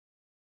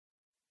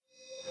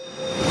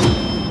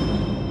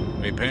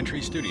a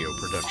Pantry Studio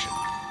production.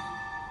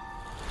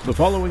 The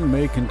following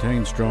may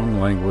contain strong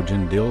language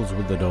and deals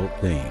with adult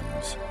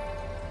themes.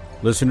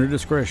 Listener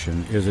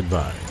discretion is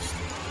advised.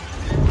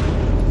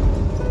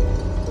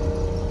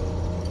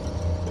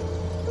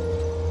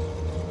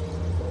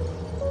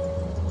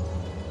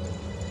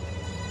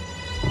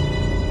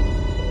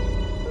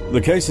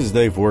 The cases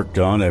they've worked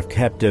on have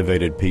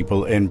captivated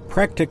people in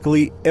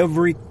practically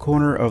every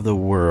corner of the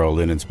world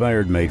and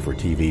inspired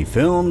made-for-TV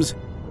films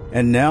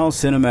and now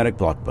cinematic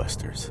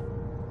blockbusters.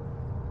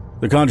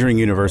 The Conjuring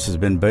universe has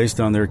been based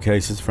on their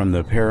cases from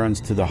the Perrons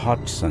to the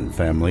Hodgson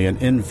family in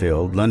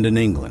Enfield, London,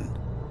 England.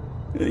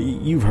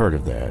 You've heard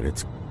of that.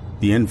 It's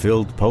the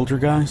Enfield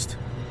poltergeist?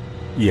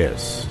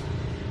 Yes,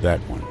 that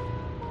one.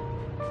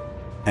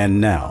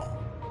 And now,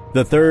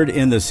 the third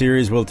in the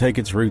series will take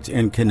its roots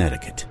in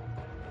Connecticut.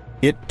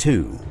 It,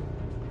 too,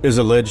 is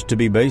alleged to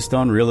be based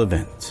on real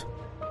events.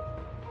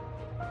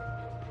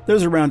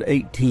 There's around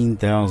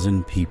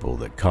 18,000 people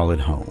that call it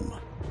home.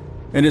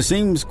 And it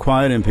seems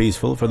quiet and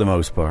peaceful for the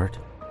most part.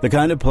 The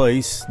kind of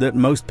place that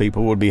most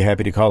people would be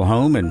happy to call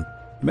home and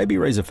maybe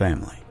raise a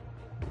family.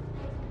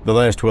 The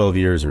last 12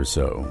 years or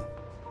so,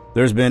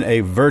 there's been a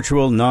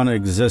virtual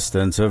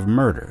non-existence of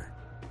murder.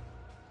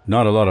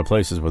 Not a lot of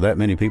places with that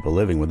many people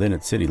living within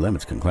its city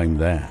limits can claim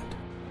that.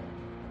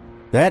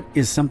 That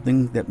is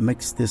something that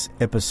makes this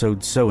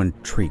episode so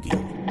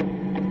intriguing.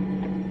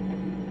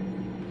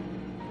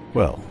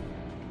 Well,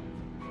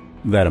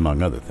 that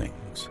among other things.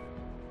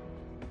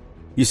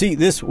 You see,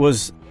 this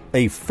was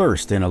a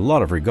first in a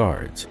lot of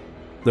regards.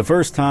 The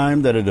first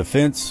time that a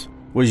defense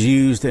was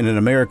used in an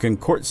American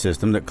court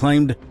system that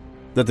claimed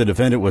that the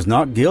defendant was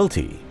not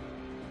guilty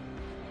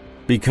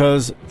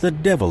because the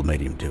devil made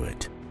him do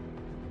it.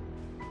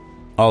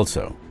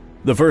 Also,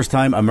 the first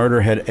time a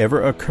murder had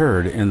ever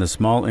occurred in the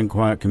small and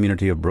quiet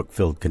community of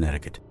Brookfield,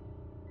 Connecticut.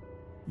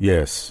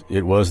 Yes,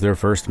 it was their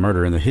first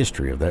murder in the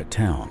history of that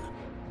town.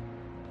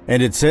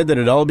 And it said that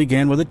it all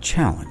began with a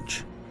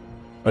challenge.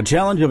 A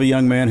challenge of a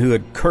young man who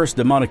had cursed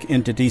demonic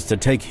entities to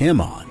take him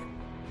on,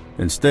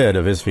 instead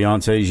of his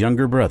fiance's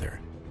younger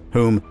brother,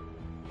 whom,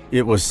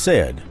 it was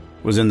said,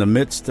 was in the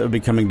midst of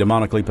becoming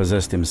demonically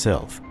possessed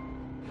himself.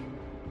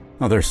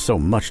 Now, there's so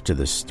much to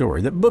this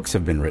story that books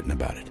have been written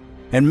about it.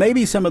 And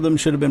maybe some of them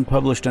should have been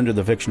published under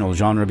the fictional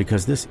genre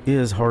because this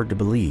is hard to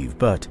believe,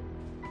 but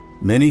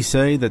many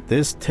say that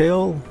this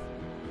tale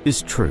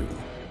is true.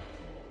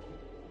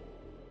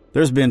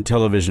 There's been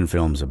television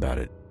films about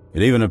it.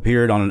 It even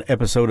appeared on an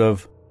episode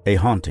of A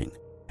Haunting.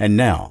 And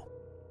now,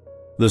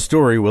 the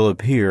story will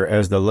appear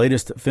as the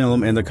latest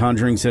film in the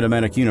Conjuring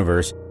cinematic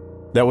universe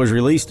that was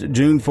released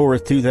June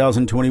 4th,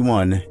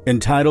 2021,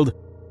 entitled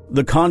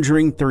The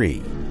Conjuring 3.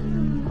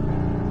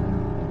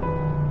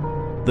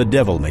 The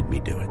Devil Made Me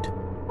Do It.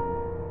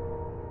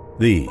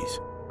 These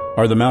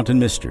are the Mountain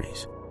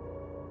Mysteries.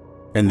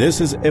 And this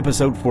is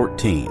episode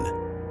 14,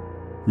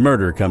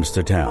 Murder Comes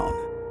to Town.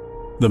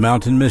 The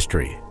Mountain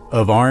Mystery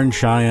of Arne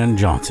Cheyenne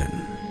Johnson.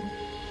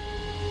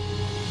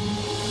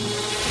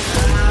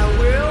 I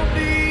will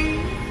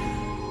be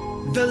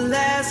the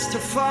last to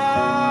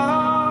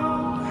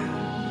fall.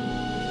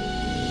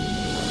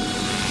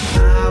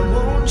 I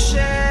won't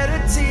shed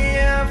a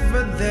tear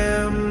for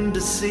them to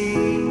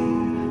see.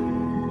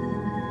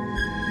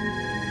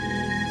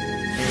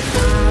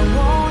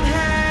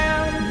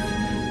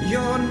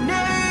 Your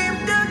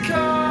name to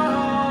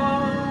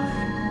call,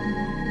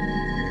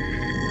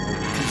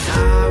 'cause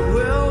I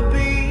will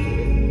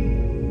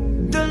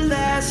be the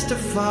last to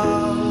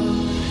fall.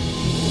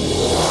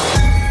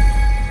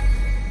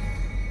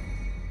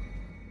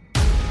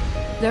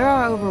 There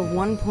are over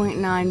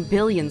 1.9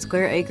 billion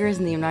square acres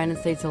in the United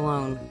States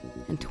alone,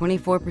 and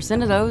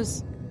 24% of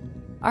those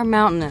are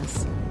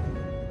mountainous.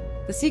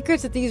 The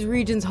secrets that these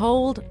regions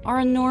hold are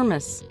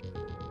enormous.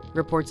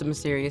 Reports of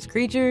mysterious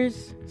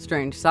creatures,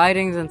 strange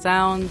sightings and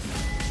sounds,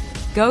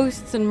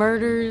 ghosts and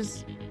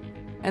murders,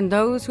 and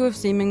those who have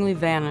seemingly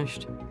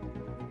vanished.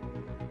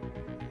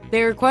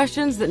 They are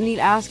questions that need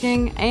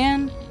asking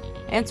and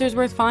answers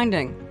worth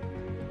finding.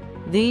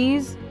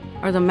 These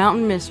are the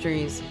Mountain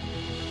Mysteries.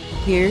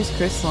 Here's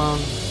Chris Sloan.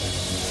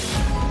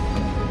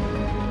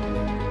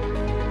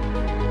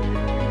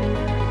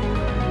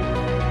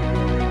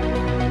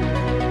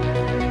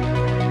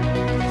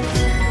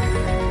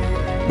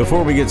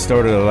 Before we get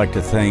started, I'd like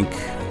to thank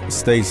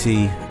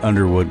Stacy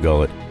Underwood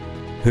Gullett,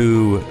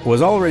 who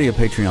was already a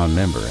Patreon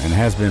member and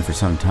has been for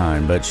some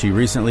time, but she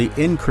recently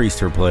increased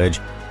her pledge,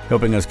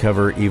 helping us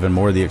cover even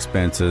more of the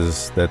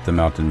expenses that the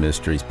Mountain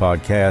Mysteries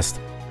podcast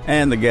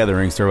and the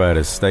gatherings throw at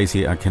us.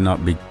 Stacy, I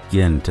cannot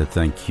begin to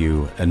thank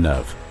you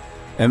enough.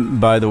 And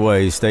by the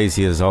way,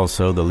 Stacy is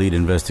also the lead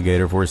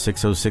investigator for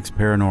 606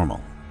 Paranormal.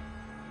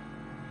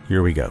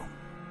 Here we go.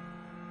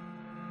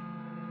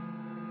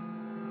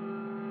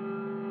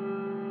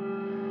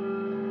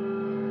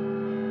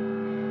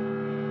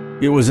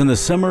 It was in the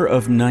summer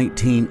of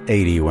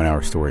 1980 when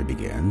our story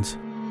begins.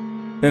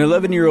 An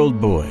 11-year-old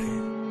boy,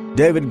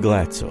 David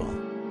Glatzel,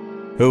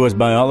 who was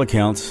by all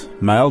accounts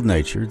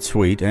mild-natured,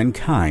 sweet, and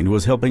kind,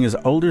 was helping his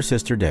older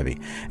sister Debbie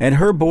and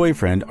her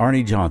boyfriend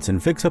Arne Johnson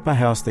fix up a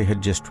house they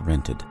had just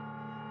rented.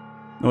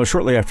 Well,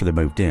 shortly after they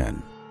moved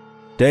in,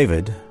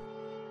 David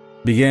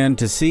began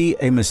to see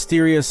a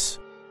mysterious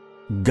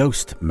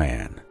ghost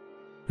man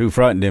who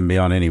frightened him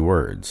beyond any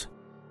words.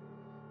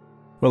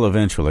 Well,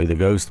 eventually, the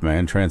ghost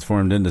man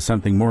transformed into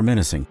something more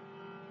menacing.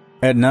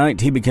 At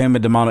night, he became a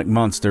demonic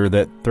monster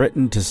that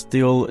threatened to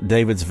steal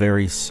David's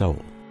very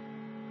soul.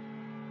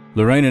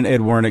 Lorraine and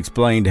Ed Warren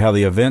explained how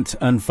the events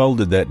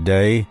unfolded that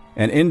day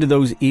and into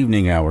those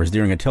evening hours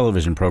during a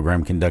television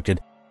program conducted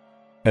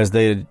as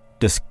they had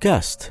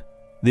discussed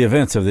the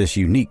events of this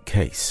unique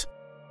case.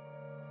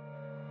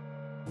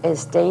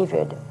 As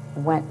David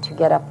went to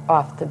get up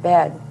off the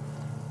bed,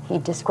 he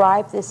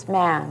described this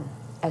man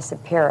as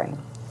appearing.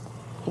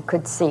 He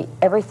could see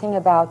everything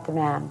about the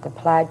man, the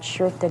plaid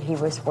shirt that he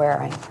was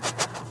wearing,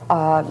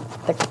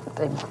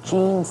 the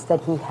jeans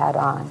that he had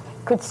on.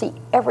 Could see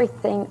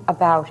everything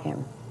about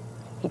him.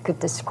 He could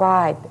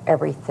describe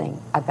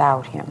everything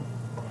about him.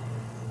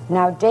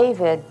 Now,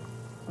 David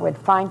would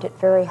find it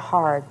very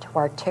hard to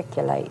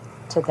articulate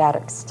to that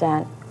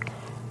extent.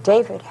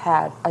 David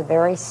had a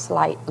very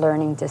slight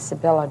learning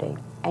disability,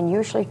 and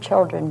usually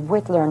children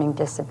with learning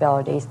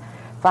disabilities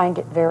find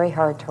it very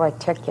hard to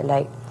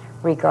articulate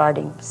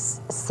regarding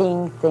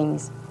seeing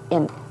things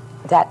in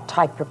that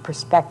type of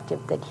perspective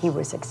that he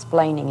was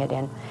explaining it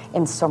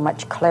in so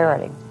much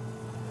clarity.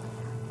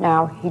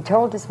 Now, he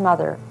told his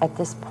mother at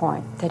this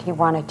point that he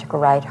wanted to go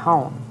right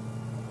home.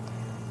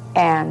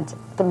 And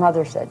the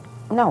mother said,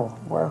 "No,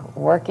 we're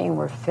working,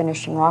 we're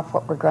finishing off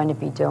what we're going to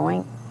be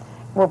doing.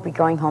 We'll be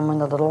going home in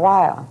a little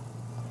while."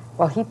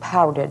 Well, he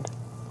pouted,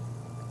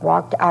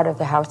 walked out of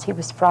the house. He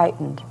was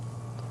frightened.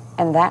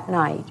 And that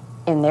night,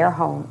 in their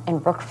home in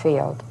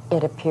Brookfield,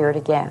 it appeared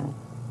again.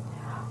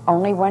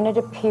 Only when it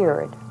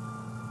appeared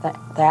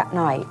that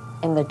night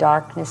in the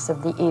darkness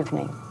of the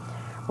evening,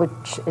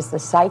 which is the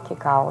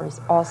psychic hours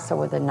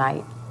also of the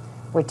night,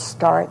 which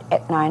start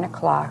at 9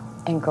 o'clock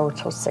and go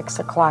till 6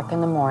 o'clock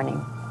in the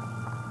morning,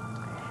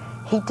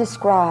 he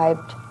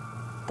described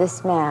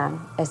this man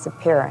as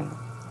appearing.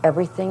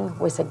 Everything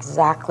was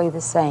exactly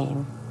the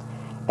same,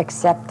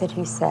 except that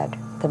he said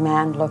the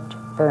man looked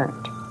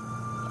burnt,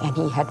 and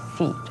he had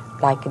feet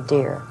like a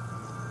deer,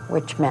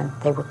 which meant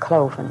they were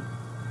cloven.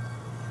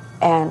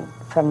 And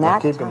from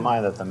that keep in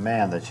mind that the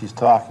man that she's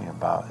talking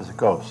about is a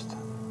ghost.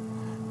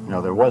 You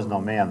know, there was no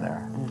man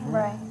there. Mm-hmm.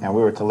 Right. And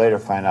we were to later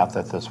find out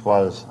that this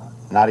was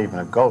not even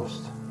a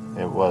ghost.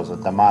 It was a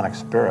demonic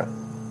spirit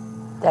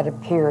that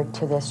appeared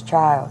to this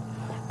child.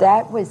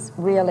 That was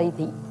really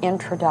the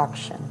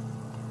introduction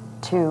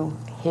to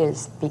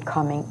his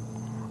becoming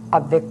a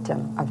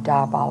victim of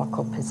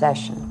diabolical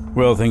possession.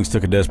 Well, things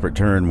took a desperate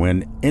turn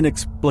when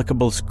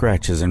inexplicable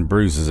scratches and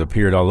bruises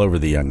appeared all over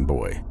the young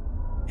boy.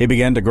 He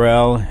began to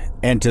growl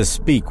and to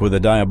speak with a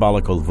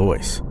diabolical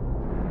voice.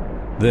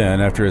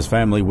 Then, after his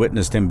family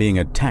witnessed him being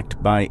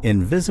attacked by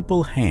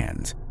invisible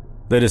hands,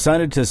 they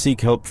decided to seek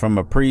help from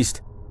a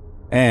priest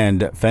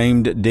and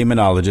famed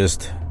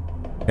demonologist,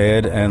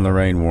 Ed and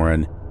Lorraine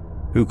Warren,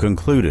 who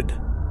concluded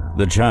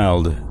the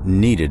child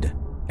needed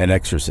an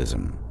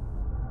exorcism.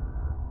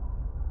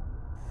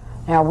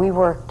 Now, we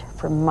worked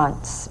for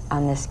months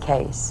on this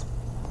case.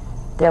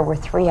 There were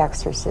 3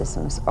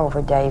 exorcisms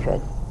over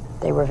David.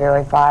 They were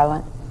very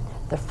violent.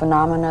 The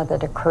phenomena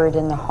that occurred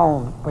in the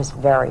home was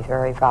very,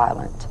 very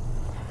violent.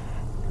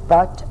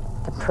 But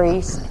the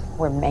priests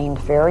remained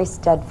very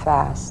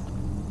steadfast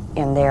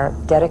in their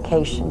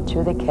dedication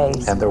to the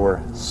case. And there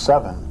were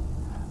 7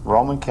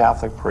 Roman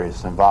Catholic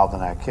priests involved in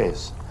that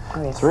case.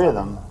 Yes. 3 of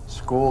them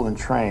schooled and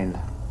trained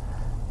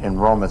in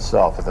Rome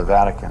itself at the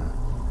Vatican.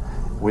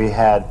 We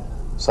had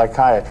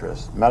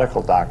psychiatrists,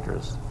 medical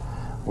doctors.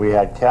 We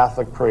had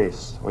Catholic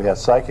priests. We had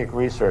psychic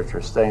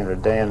researchers staying there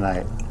day and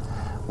night.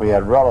 We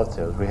had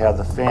relatives. We had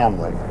the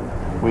family.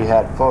 We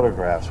had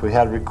photographs. We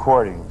had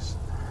recordings.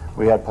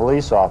 We had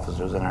police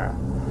officers in there.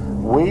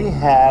 We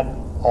had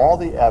all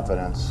the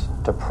evidence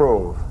to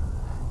prove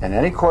in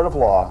any court of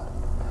law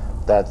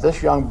that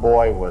this young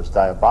boy was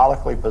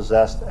diabolically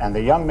possessed, and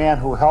the young man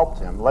who helped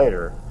him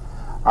later,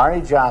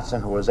 Arne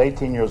Johnson, who was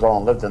 18 years old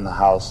and lived in the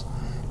house,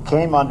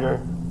 came under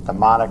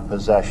demonic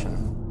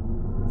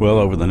possession. Well,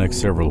 over the next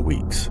several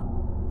weeks,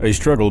 a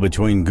struggle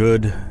between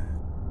good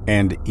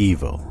and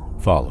evil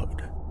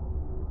followed.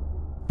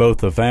 Both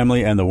the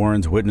family and the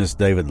Warrens witnessed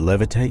David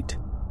levitate,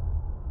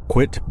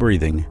 quit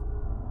breathing,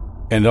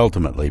 and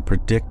ultimately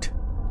predict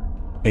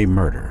a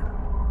murder.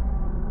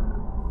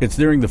 It's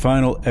during the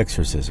final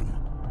exorcism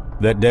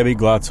that Debbie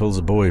Glotzel's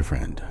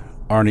boyfriend,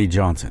 Arne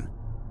Johnson,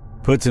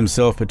 puts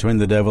himself between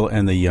the devil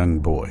and the young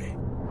boy.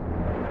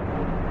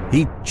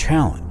 He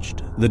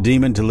challenged the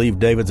demon to leave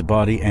David's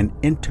body and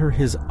enter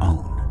his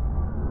own.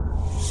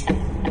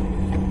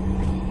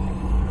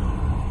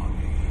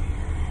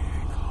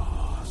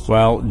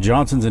 While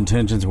Johnson's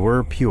intentions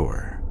were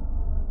pure,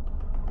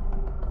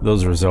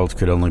 those results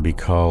could only be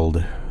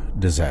called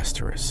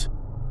disastrous.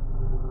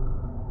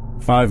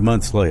 5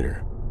 months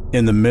later,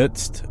 In the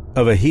midst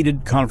of a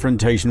heated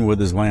confrontation with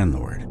his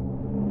landlord,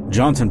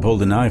 Johnson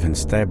pulled a knife and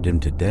stabbed him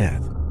to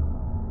death.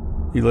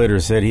 He later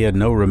said he had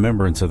no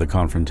remembrance of the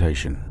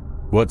confrontation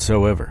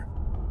whatsoever.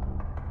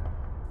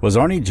 Was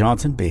Arne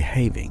Johnson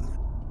behaving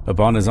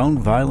upon his own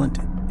violent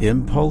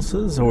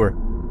impulses, or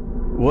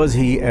was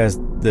he, as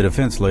the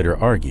defense later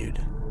argued,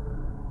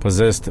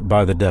 possessed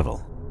by the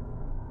devil?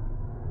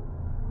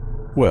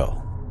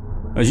 Well,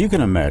 as you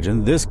can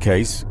imagine, this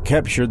case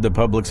captured the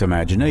public's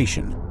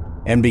imagination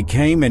and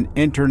became an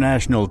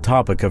international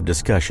topic of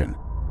discussion.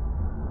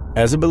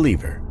 As a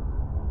believer,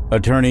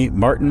 attorney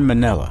Martin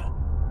Manella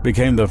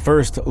became the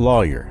first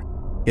lawyer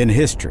in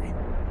history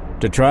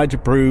to try to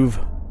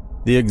prove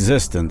the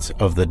existence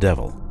of the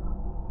devil.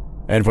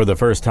 And for the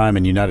first time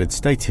in United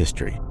States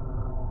history,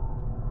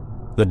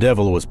 the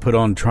devil was put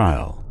on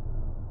trial,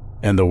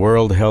 and the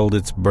world held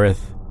its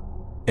breath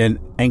in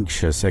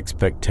anxious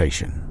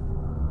expectation.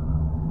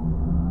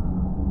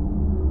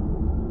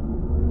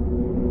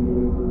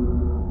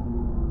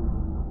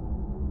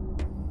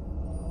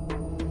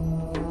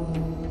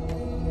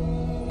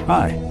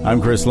 Hi,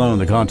 I'm Chris Loan,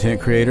 the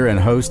content creator and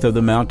host of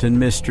the Mountain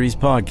Mysteries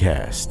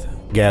podcast,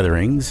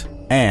 Gatherings,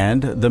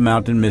 and the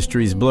Mountain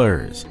Mysteries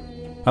Blurs.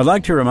 I'd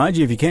like to remind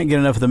you, if you can't get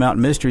enough of the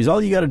Mountain Mysteries, all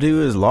you got to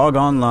do is log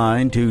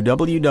online to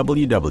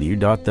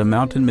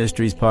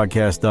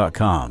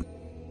www.themountainmysteriespodcast.com.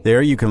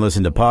 There you can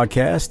listen to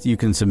podcasts, you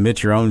can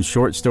submit your own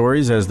short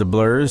stories as the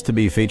Blurs to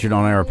be featured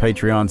on our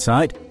Patreon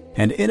site,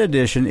 and in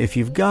addition, if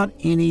you've got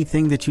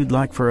anything that you'd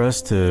like for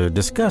us to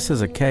discuss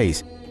as a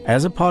case,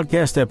 as a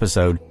podcast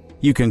episode,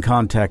 you can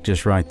contact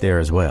us right there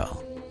as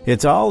well.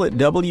 It's all at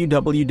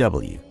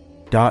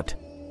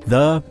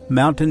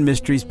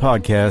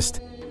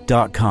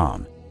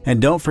www.themountainmysteriespodcast.com. And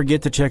don't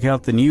forget to check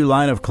out the new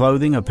line of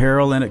clothing,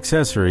 apparel, and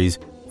accessories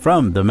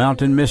from the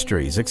Mountain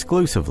Mysteries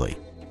exclusively.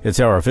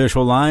 It's our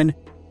official line,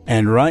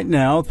 and right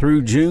now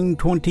through June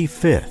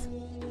 25th,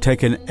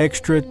 take an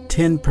extra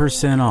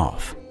 10%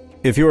 off.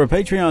 If you're a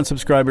Patreon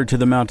subscriber to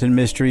the Mountain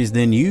Mysteries,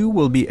 then you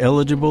will be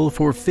eligible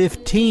for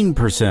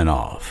 15%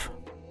 off.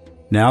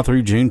 Now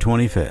through June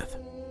 25th.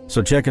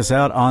 So check us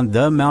out on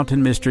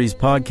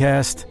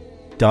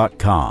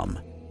themountainmysteriespodcast.com.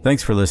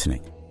 Thanks for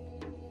listening.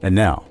 And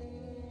now,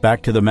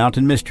 back to the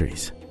Mountain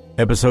Mysteries,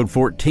 Episode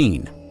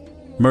 14,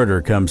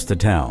 Murder Comes to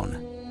Town.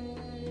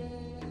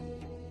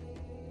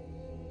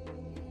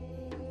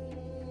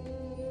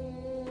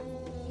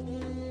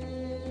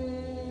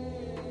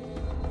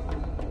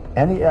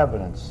 Any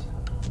evidence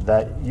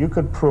that you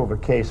could prove a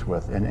case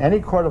with in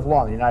any court of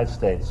law in the United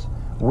States,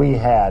 we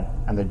had,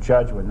 and the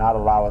judge would not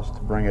allow us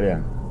to bring it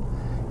in.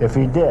 If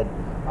he did,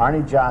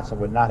 Arne Johnson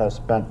would not have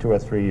spent 2 or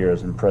 3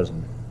 years in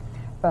prison.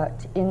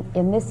 But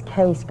in this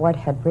case, what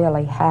had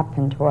really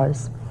happened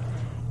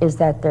is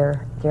that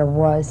there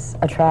was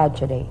a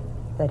tragedy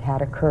that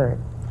had occurred.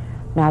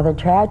 Now, the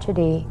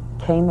tragedy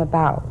came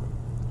about,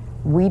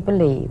 we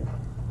believe,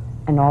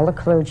 and all the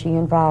clergy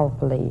involved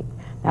believe.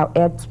 Now,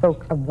 Ed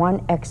spoke of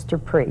one extra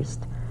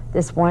priest.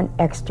 This one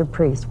extra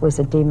priest was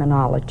a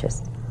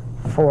demonologist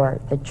for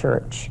the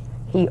church.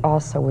 He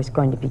also was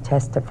going to be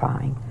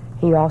testifying.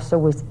 He also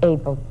was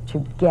able to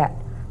get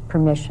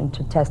permission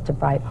to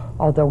testify,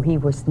 although he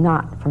was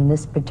not from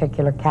this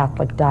particular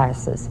Catholic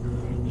diocese.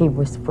 He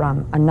was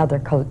from another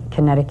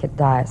Connecticut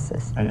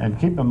diocese. And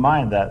keep in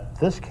mind that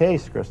this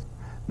case, Chris,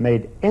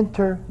 made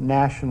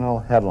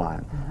international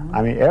headline. Mm-hmm.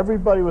 I mean,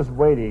 everybody was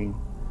waiting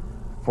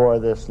for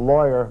this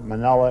lawyer,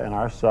 Manella, and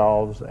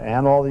ourselves,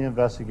 and all the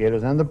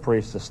investigators and the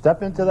priests to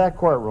step into that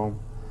courtroom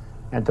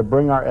and to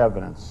bring our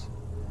evidence.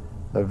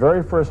 The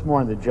very first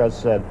morning, the judge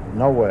said,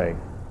 "No way.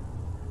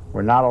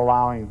 We're not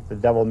allowing the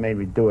devil made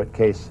me do it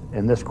case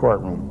in this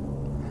courtroom,"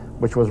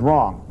 which was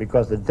wrong,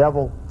 because the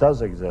devil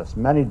does exist.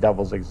 Many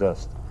devils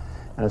exist.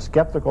 And a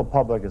skeptical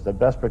public is the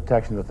best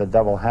protection that the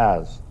devil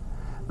has.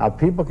 Now,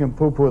 people can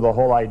poo-poo the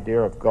whole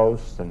idea of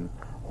ghosts and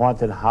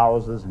haunted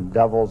houses and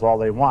devils all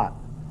they want.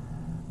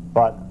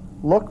 But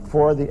look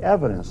for the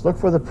evidence. Look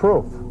for the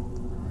proof.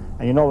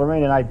 And you know,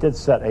 Lorraine and I did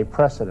set a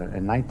precedent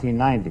in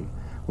 1990.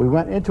 We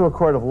went into a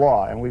court of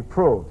law and we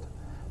proved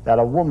that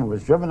a woman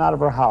was driven out of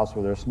her house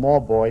with her small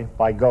boy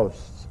by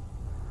ghosts.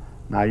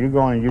 Now, you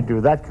go and you do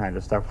that kind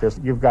of stuff because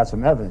you've got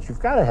some evidence. You've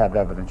got to have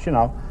evidence, you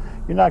know.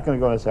 You're not going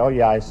to go and say, "Oh,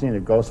 yeah, I seen a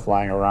ghost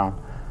flying around."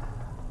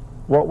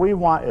 What we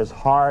want is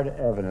hard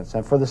evidence.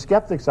 And for the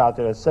skeptics out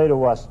there that say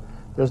to us,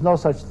 "There's no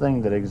such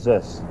thing that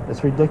exists,"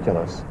 it's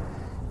ridiculous.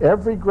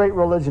 Every great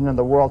religion in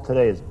the world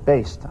today is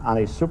based on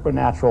a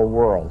supernatural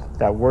world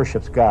that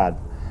worships God.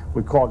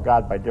 We call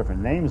God by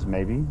different names,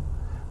 maybe,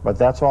 but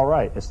that's all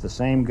right. It's the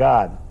same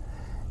God.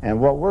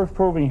 And what we're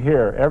proving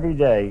here every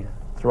day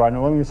through our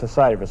New England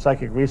Society for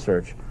Psychic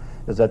Research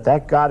is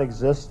that God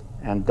exists,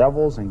 and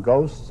devils and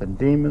ghosts and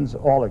demons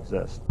all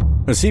exist.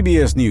 A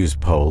CBS News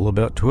poll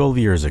about 12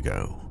 years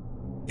ago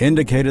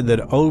indicated that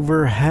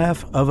over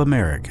half of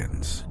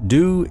Americans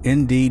do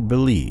indeed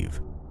believe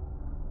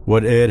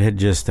what Ed had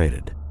just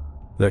stated,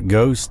 that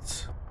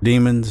ghosts,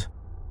 demons,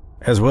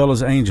 as well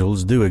as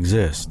angels do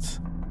exist.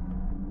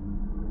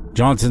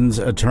 Johnson's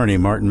attorney,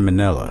 Martin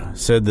Minella,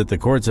 said that the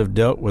courts have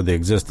dealt with the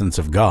existence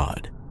of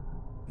God.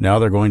 Now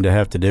they're going to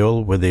have to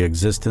deal with the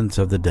existence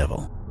of the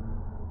devil.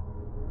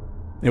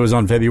 It was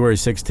on February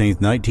 16,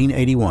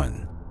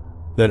 1981,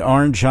 that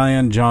Arne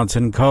Cheyenne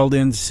Johnson called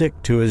in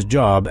sick to his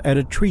job at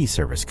a tree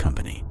service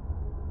company.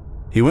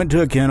 He went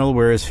to a kennel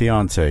where his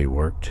fiancée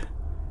worked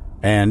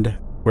and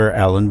where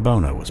Alan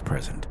Bono was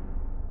present.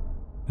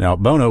 Now,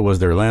 Bono was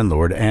their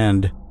landlord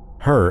and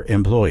her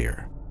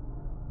employer.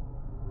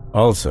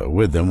 Also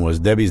with them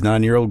was Debbie's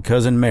 9-year-old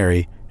cousin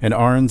Mary and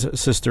Arne's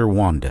sister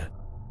Wanda.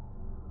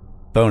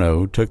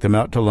 Bono took them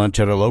out to lunch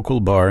at a local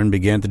bar and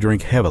began to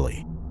drink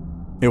heavily.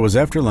 It was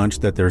after lunch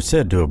that they're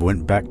said to have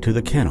went back to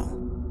the kennel.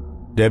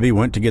 Debbie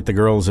went to get the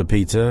girls a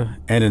pizza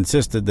and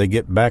insisted they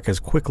get back as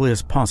quickly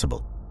as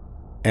possible,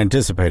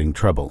 anticipating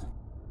trouble.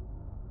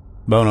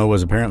 Bono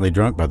was apparently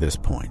drunk by this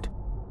point,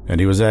 and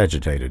he was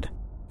agitated,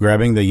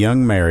 grabbing the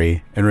young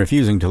Mary and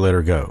refusing to let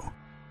her go.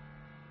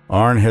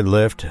 Arne had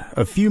left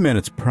a few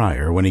minutes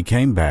prior when he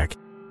came back,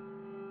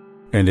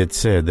 and it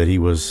said that he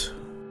was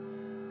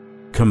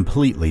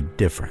completely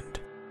different.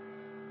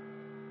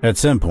 At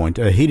some point,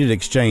 a heated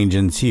exchange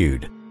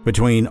ensued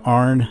between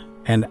Arne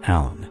and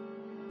Alan,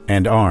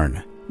 and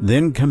Arne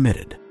then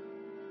committed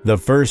the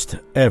first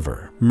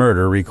ever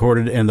murder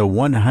recorded in the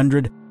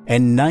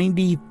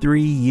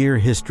 193-year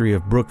history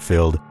of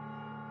Brookfield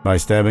by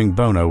stabbing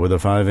Bono with a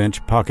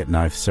 5-inch pocket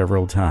knife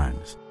several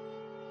times.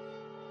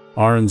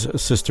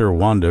 Arne's sister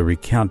Wanda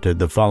recounted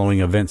the following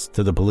events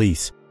to the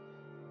police.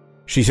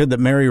 She said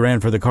that Mary ran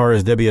for the car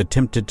as Debbie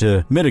attempted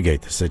to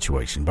mitigate the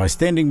situation by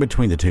standing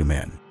between the two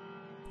men.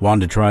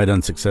 Wanda tried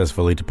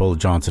unsuccessfully to pull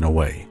Johnson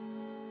away.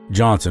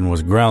 Johnson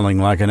was growling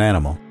like an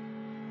animal,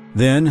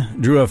 then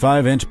drew a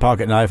 5-inch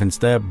pocket knife and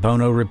stabbed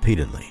Bono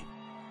repeatedly.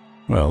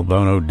 Well,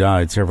 Bono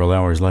died several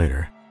hours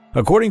later.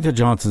 According to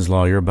Johnson's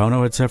lawyer,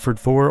 Bono had suffered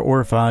 4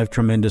 or 5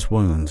 tremendous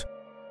wounds,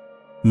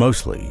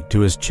 mostly to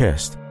his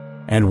chest,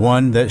 and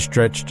one that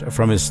stretched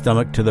from his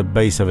stomach to the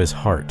base of his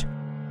heart.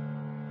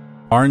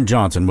 Arne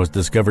Johnson was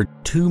discovered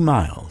 2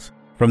 miles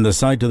from the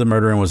site of the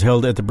murder and was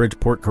held at the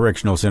Bridgeport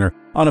Correctional Center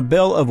on a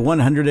bail of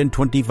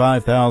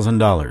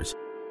 $125,000.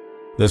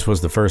 This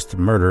was the first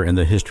murder in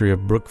the history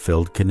of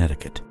Brookfield,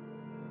 Connecticut.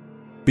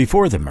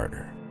 Before the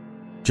murder,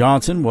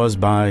 Johnson was,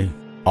 by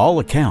all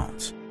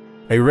accounts,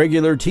 a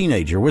regular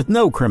teenager with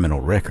no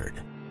criminal record.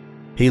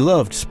 He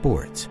loved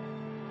sports.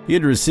 He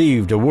had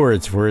received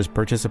awards for his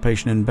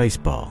participation in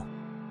baseball.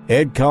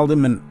 Ed called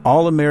him an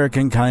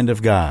all-American kind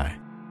of guy,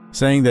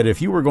 saying that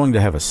if you were going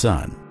to have a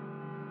son,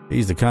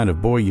 he's the kind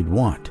of boy you'd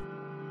want.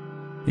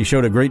 He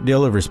showed a great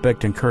deal of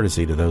respect and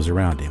courtesy to those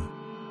around him.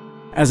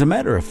 As a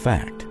matter of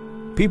fact,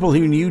 people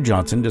who knew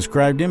Johnson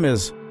described him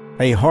as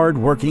a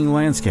hard-working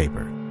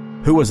landscaper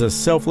who was a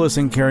selfless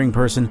and caring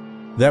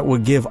person that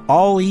would give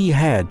all he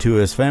had to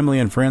his family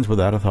and friends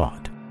without a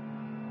thought.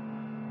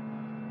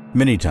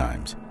 Many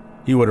times,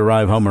 he would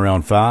arrive home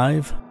around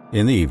 5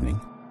 in the evening,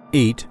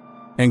 eat,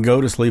 and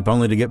go to sleep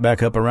only to get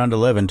back up around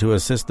 11 to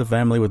assist the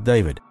family with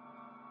David,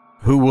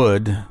 who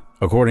would,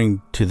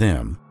 according to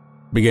them,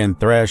 begin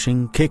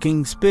thrashing,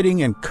 kicking,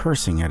 spitting, and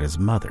cursing at his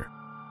mother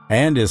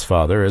and his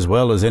father, as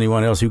well as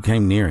anyone else who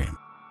came near him.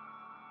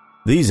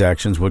 These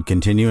actions would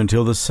continue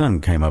until the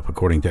sun came up,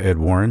 according to Ed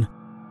Warren.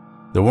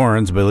 The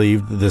Warrens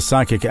believed the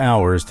psychic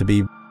hours to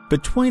be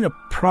between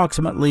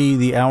approximately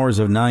the hours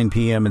of 9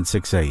 p.m. and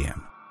 6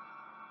 a.m.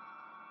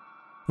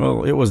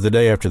 Well, it was the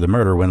day after the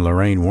murder when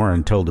Lorraine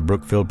Warren told the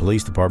Brookfield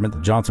Police Department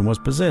that Johnson was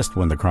possessed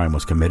when the crime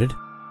was committed.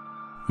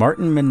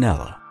 Martin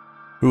Minella,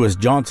 who was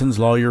Johnson's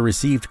lawyer,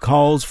 received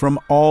calls from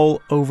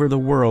all over the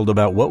world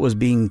about what was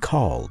being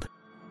called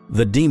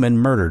the Demon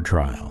Murder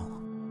Trial.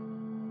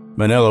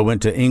 Minella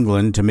went to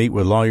England to meet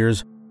with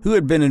lawyers who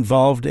had been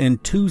involved in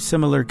 2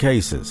 similar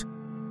cases,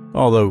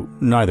 although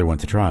neither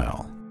went to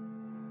trial.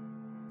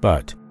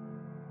 But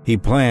he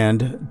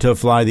planned to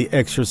fly the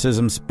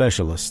exorcism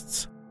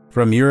specialists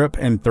from Europe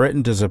and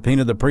threatened to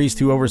subpoena the priest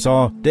who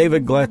oversaw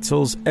David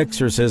Glatzel's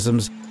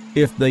exorcisms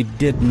if they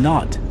did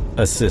not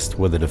assist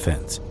with the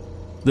defense.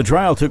 The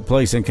trial took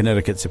place in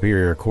Connecticut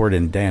Superior Court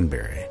in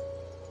Danbury,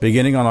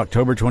 beginning on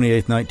October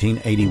 28,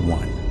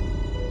 1981.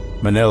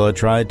 Minella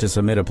tried to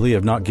submit a plea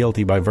of not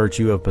guilty by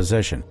virtue of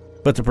possession,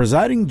 but the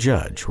presiding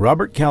judge,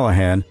 Robert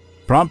Callahan,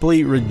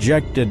 promptly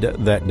rejected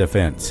that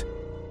defense.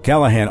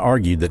 Callahan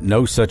argued that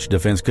no such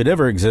defense could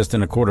ever exist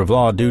in a court of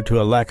law due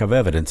to a lack of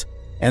evidence,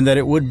 and that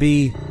it would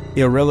be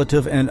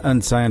irrelative and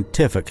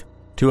unscientific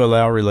to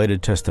allow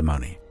related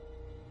testimony.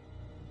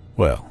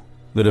 Well,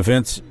 the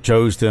defense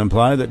chose to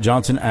imply that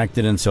Johnson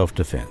acted in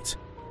self-defense.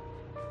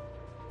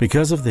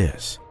 Because of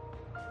this,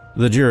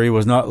 the jury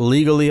was not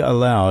legally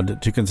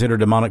allowed to consider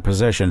demonic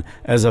possession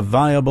as a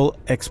viable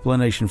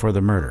explanation for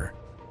the murder.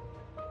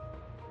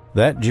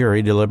 That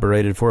jury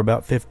deliberated for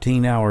about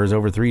 15 hours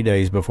over 3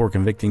 days before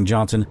convicting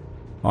Johnson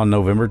on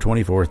November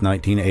 24,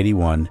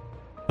 1981,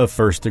 of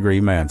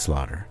first-degree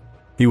manslaughter.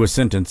 He was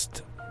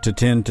sentenced to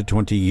 10 to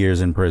 20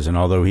 years in prison,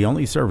 although he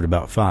only served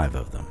about 5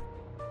 of them.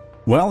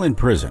 While in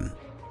prison,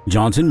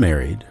 Johnson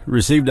married,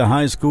 received a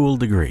high school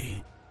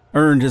degree,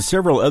 earned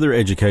several other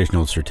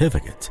educational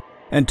certificates,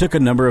 and took a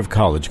number of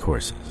college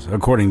courses,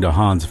 according to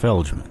Hans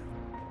Feldman.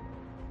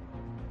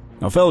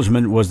 Now,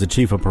 Feldman was the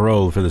chief of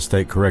parole for the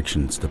State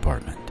Corrections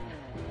Department.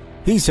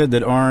 He said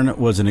that Arne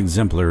was an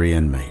exemplary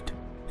inmate.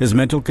 His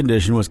mental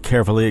condition was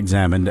carefully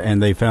examined,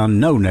 and they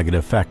found no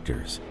negative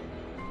factors.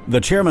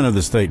 The chairman of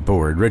the state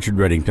board, Richard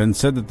Reddington,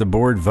 said that the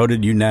board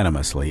voted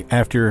unanimously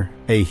after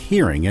a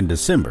hearing in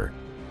December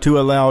to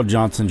allow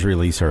Johnson's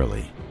release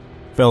early.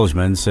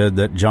 Feldman said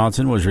that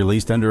Johnson was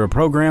released under a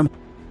program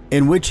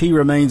in which he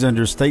remains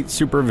under state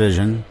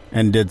supervision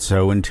and did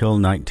so until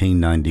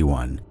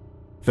 1991.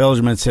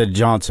 Feldman said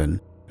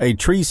Johnson, a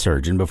tree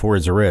surgeon before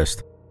his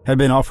arrest, had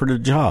been offered a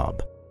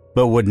job,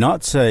 but would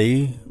not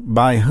say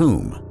by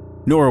whom,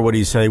 nor would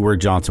he say where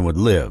Johnson would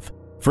live.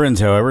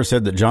 Friends, however,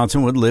 said that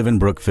Johnson would live in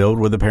Brookfield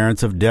with the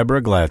parents of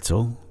Deborah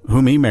Glatzel,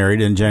 whom he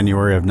married in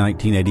January of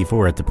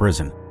 1984 at the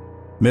prison.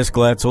 Miss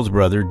Glatzel's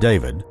brother,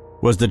 David,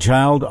 was the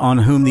child on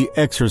whom the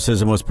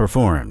exorcism was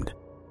performed.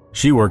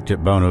 She worked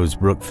at Bono's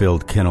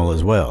Brookfield kennel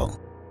as well.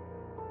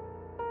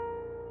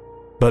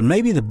 But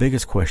maybe the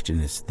biggest question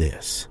is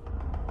this: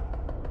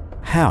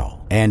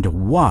 how and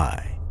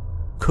why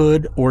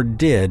could or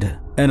did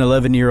an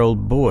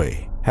 11-year-old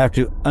boy have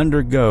to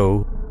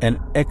undergo an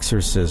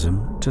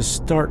exorcism to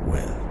start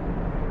with?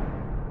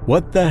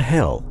 What the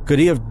hell could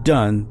he have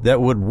done that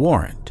would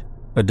warrant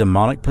a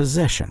demonic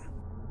possession?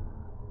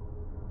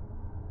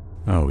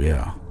 Oh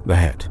yeah,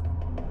 that.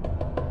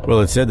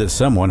 Well, it said that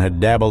someone had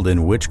dabbled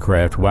in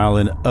witchcraft while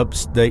in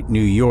upstate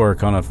New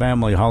York on a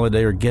family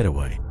holiday or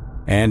getaway,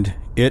 and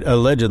it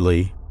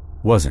allegedly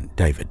wasn't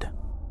David.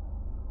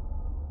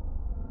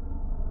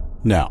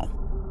 Now,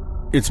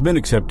 it's been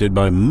accepted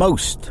by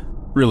most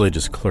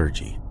religious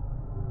clergy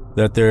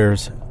that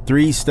there's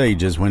 3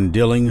 stages when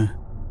dealing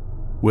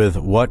with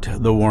what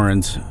the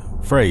Warrens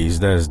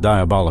phrased as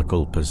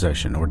diabolical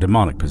possession or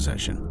demonic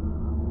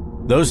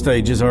possession. Those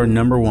stages are: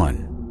 number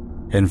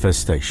 1,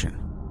 infestation.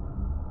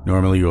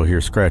 Normally you'll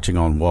hear scratching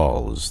on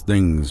walls,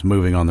 things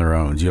moving on their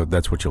own.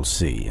 That's what you'll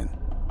see. And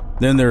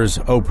then there's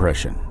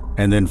oppression.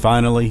 And then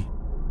finally,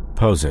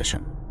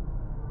 possession.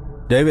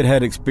 David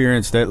had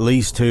experienced at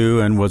least 2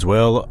 and was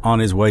well on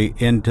his way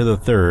into the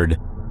 3rd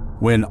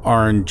when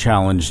Arne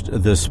challenged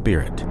the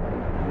spirit.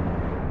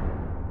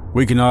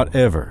 We cannot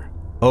ever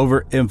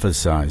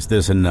overemphasize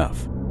this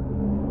enough.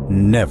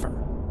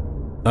 Never,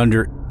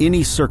 under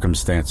any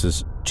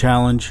circumstances,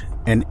 challenge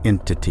an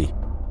entity.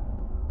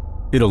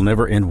 It'll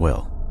never end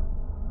well.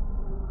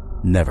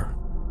 Never.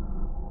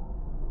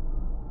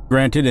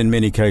 Granted, in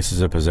many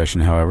cases of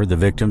possession, however, the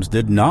victims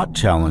did not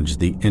challenge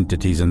the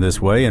entities in this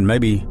way, and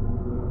maybe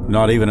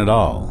not even at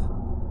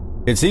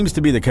all. It seems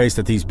to be the case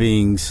that these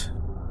beings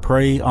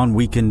prey on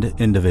weakened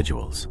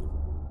individuals.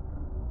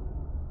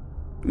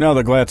 Now,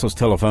 the Glatzel's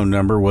telephone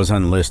number was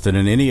unlisted,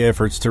 and any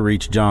efforts to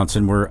reach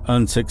Johnson were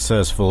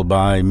unsuccessful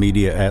by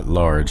media at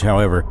large.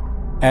 However,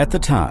 at the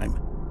time,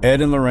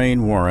 Ed and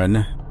Lorraine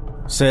Warren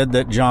said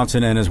that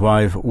Johnson and his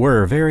wife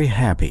were very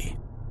happy.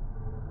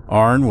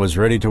 Arne was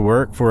ready to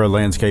work for a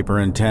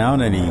landscaper in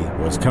town, and he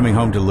was coming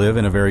home to live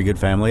in a very good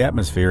family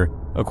atmosphere,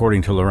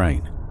 according to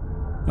Lorraine.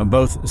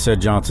 Both said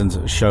Johnson's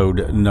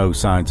showed no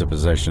signs of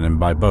possession, and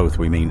by both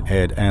we mean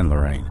Ed and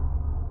Lorraine.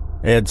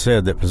 Ed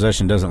said that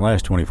possession doesn't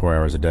last 24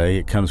 hours a day.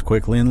 It comes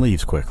quickly and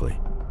leaves quickly.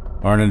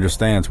 Arne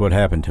understands what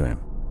happened to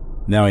him.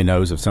 Now he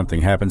knows if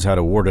something happens how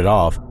to ward it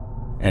off,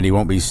 and he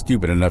won't be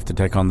stupid enough to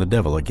take on the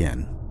devil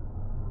again.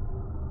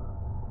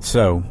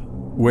 So,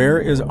 where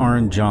is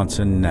Arne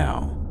Johnson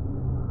now?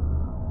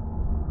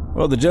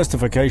 Well, the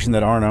justification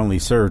that Arne only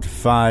served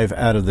 5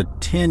 out of the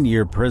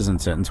 10-year prison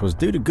sentence was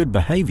due to good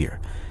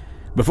behavior.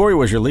 Before he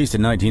was released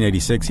in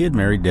 1986, he had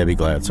married Debbie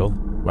Glatzel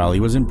while he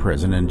was in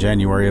prison in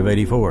January of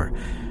 '84.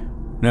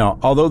 Now,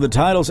 although the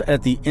titles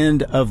at the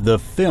end of the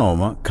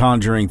film,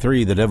 Conjuring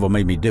 3, The Devil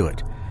Made Me Do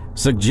It,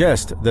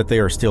 suggest that they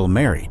are still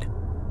married,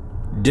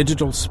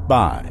 Digital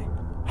Spy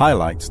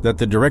highlights that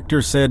the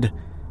director said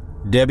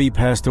Debbie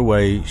passed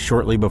away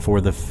shortly before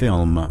the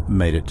film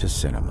made it to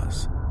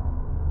cinemas.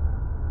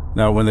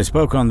 Now, when they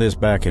spoke on this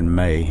back in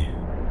May,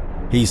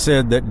 he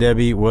said that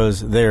Debbie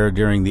was there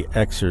during the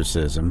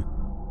exorcism,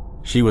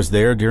 she was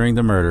there during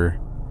the murder,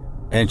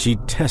 and she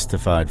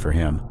testified for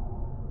him,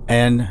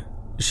 and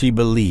she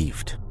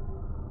believed.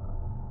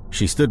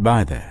 She stood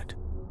by that,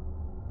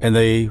 and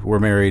they were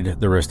married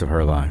the rest of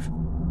her life.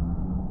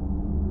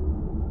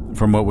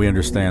 From what we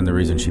understand, the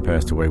reason she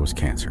passed away was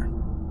cancer.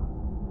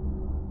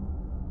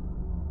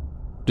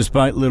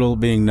 Despite little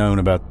being known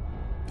about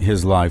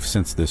his life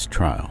since this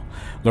trial,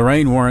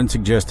 Lorraine Warren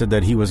suggested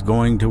that he was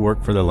going to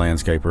work for the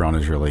landscaper on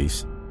his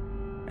release.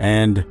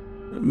 And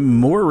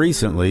more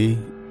recently,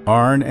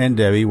 Arne and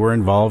Debbie were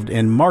involved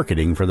in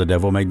marketing for The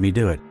Devil Made Me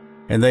Do It,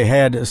 and they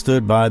had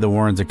stood by the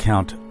Warrens'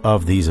 account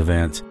of these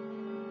events.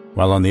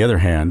 While on the other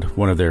hand,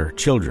 one of their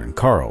children,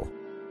 Carl,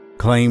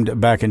 claimed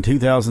back in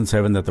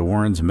 2007 that the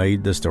Warrens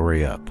made the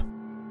story up.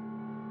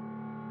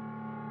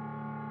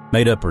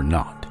 Made up or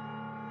not,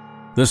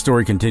 this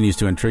story continues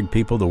to intrigue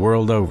people the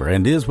world over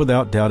and is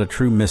without doubt a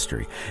true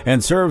mystery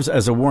and serves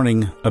as a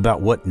warning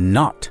about what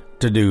not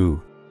to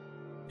do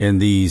in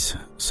these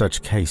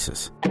such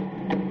cases.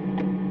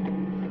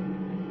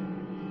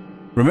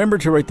 Remember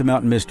to rate the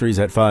Mountain Mysteries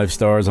at 5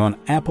 stars on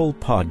Apple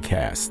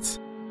Podcasts.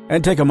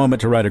 And take a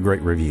moment to write a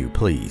great review,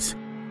 please.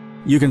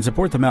 You can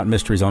support the Mountain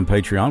Mysteries on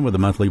Patreon with a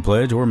monthly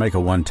pledge or make a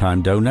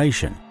one-time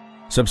donation.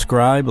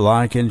 Subscribe,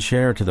 like, and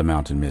share to the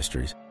Mountain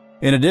Mysteries.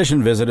 In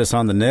addition, visit us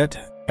on the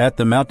net at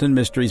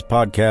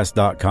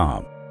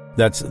themountainmysteriespodcast.com.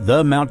 That's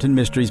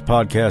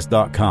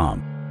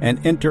themountainmysteriespodcast.com,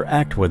 and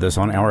interact with us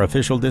on our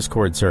official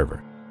Discord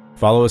server.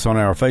 Follow us on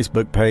our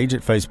Facebook page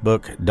at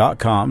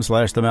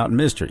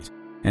facebook.com/themountainmysteries,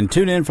 and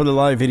tune in for the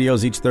live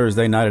videos each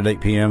Thursday night at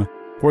 8 p.m.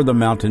 for the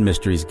Mountain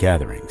Mysteries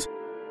gatherings.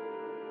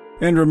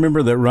 And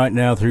remember that right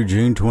now through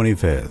June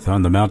 25th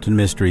on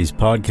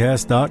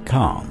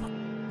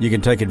themountainmysteriespodcast.com, you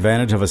can take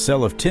advantage of a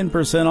sale of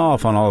 10%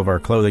 off on all of our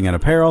clothing and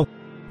apparel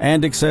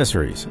and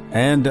accessories.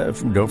 And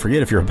don't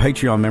forget, if you're a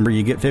Patreon member,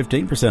 you get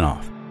 15%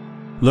 off.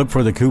 Look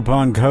for the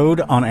coupon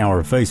code on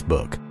our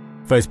Facebook,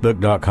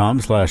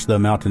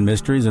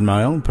 facebook.com/themountainmysteries, and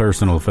my own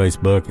personal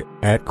Facebook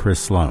at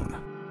Chris Sloan.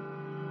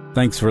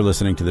 Thanks for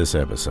listening to this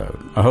episode.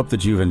 I hope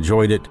that you've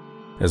enjoyed it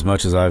as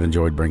much as I've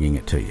enjoyed bringing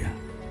it to you.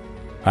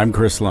 I'm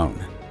Chris Sloan.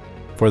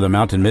 For the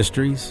Mountain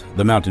Mysteries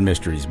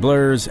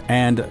Blurs,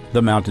 and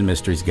the Mountain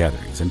Mysteries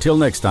Gatherings. Until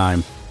next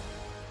time,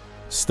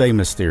 stay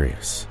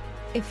mysterious.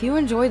 If you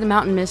enjoy the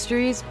Mountain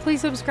Mysteries,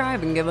 please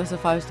subscribe and give us a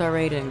 5-star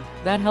rating.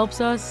 That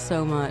helps us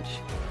so much.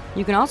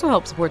 You can also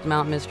help support the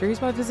Mountain Mysteries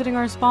by visiting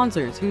our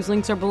sponsors, whose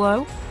links are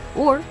below,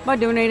 or by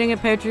donating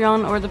at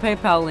Patreon or the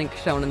PayPal link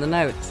shown in the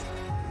notes.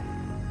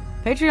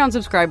 Patreon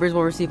subscribers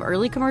will receive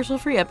early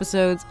commercial-free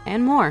episodes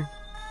and more.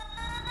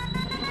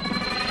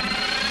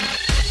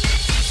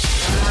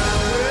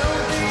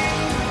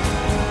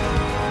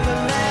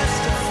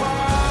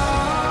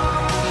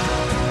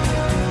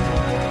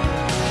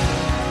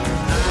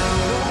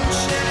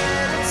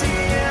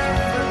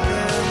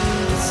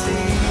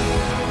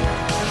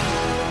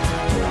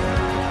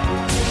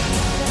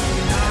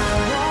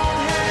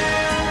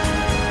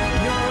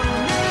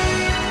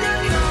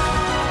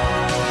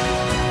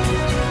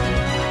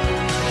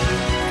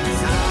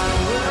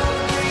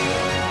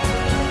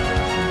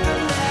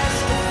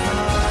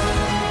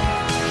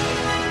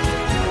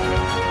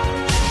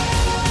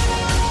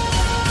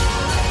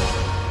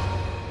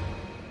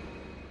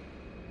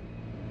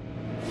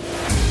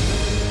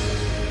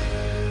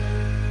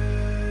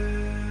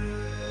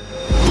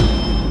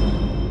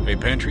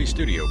 Pantry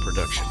Studio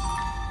production.